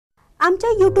आमच्या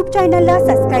YouTube चॅनलला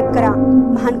subscribe करा,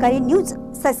 महानकारी न्यूज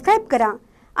सबस्क्राइब करा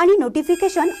आणि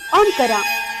नोटिफिकेशन ऑन करा।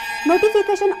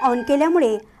 नोटिफिकेशन ऑन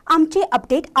केल्यामुळे आमचे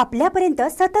अपडेट आपल्यापर्यंत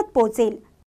सतत पोहोचेल।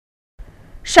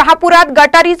 शहापुरात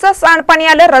गटारीचं सांडपाणी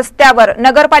आलं रस्त्यावर,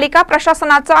 नगरपालिका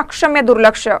प्रशासनाचं अक्षम्य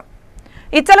दुर्लक्ष।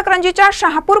 इचलकरंजीच्या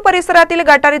शहापूर परिसरातील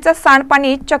गटारीचं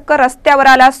सांडपाणी चक्क रस्त्यावर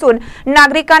आलं असून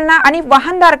नागरिकांना आणि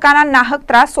वाहनधारकांना नाहक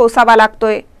त्रास सोसावा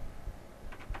लागतोय।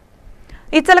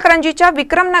 इचलकरंजीच्या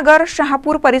विक्रमनगर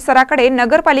शहापूर परिसराकडे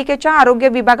नगरपालिकेच्या आरोग्य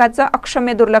विभागाचं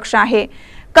अक्षम्य दुर्लक्ष आहे।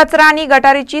 कचरा आणि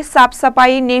गटारीची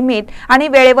साफसफाई नियमित आणि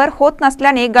वेळेवर होत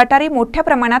नसल्याने गटारी मोठ्या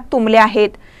प्रमाणात तुंबल्या आहेत।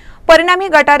 परिणामी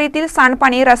गटारीतील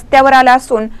सांडपाणी रस्त्यावर आलं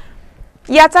असून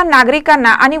याचा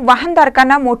नागरिकांना आणि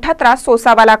वाहनधारकांना मोठा त्रास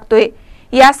सोसावा लागतोय।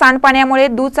 या सांडपाण्यामुळे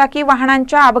दुचाकी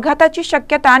वाहनांच्या अपघाताची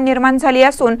शक्यता निर्माण झाली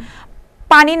असून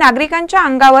पाणी नागरिकांच्या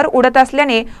अंगावर उडत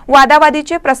असल्याने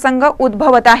वादावादीचे प्रसंग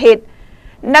उद्भवत आहेत।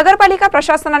 नगरपालिका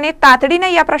प्रशासनाने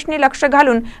तातडीने या प्रश्नी लक्ष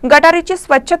घालून गटारीची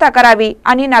स्वच्छता करावी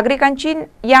आणि नागरिकांची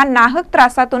या नाहक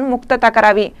त्रासातून मुक्तता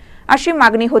करावी अशी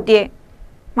मागणी होतीये।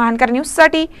 महानकर न्यूज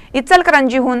साठी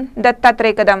इचलकरंजीहून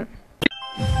दत्तात्रय कदम।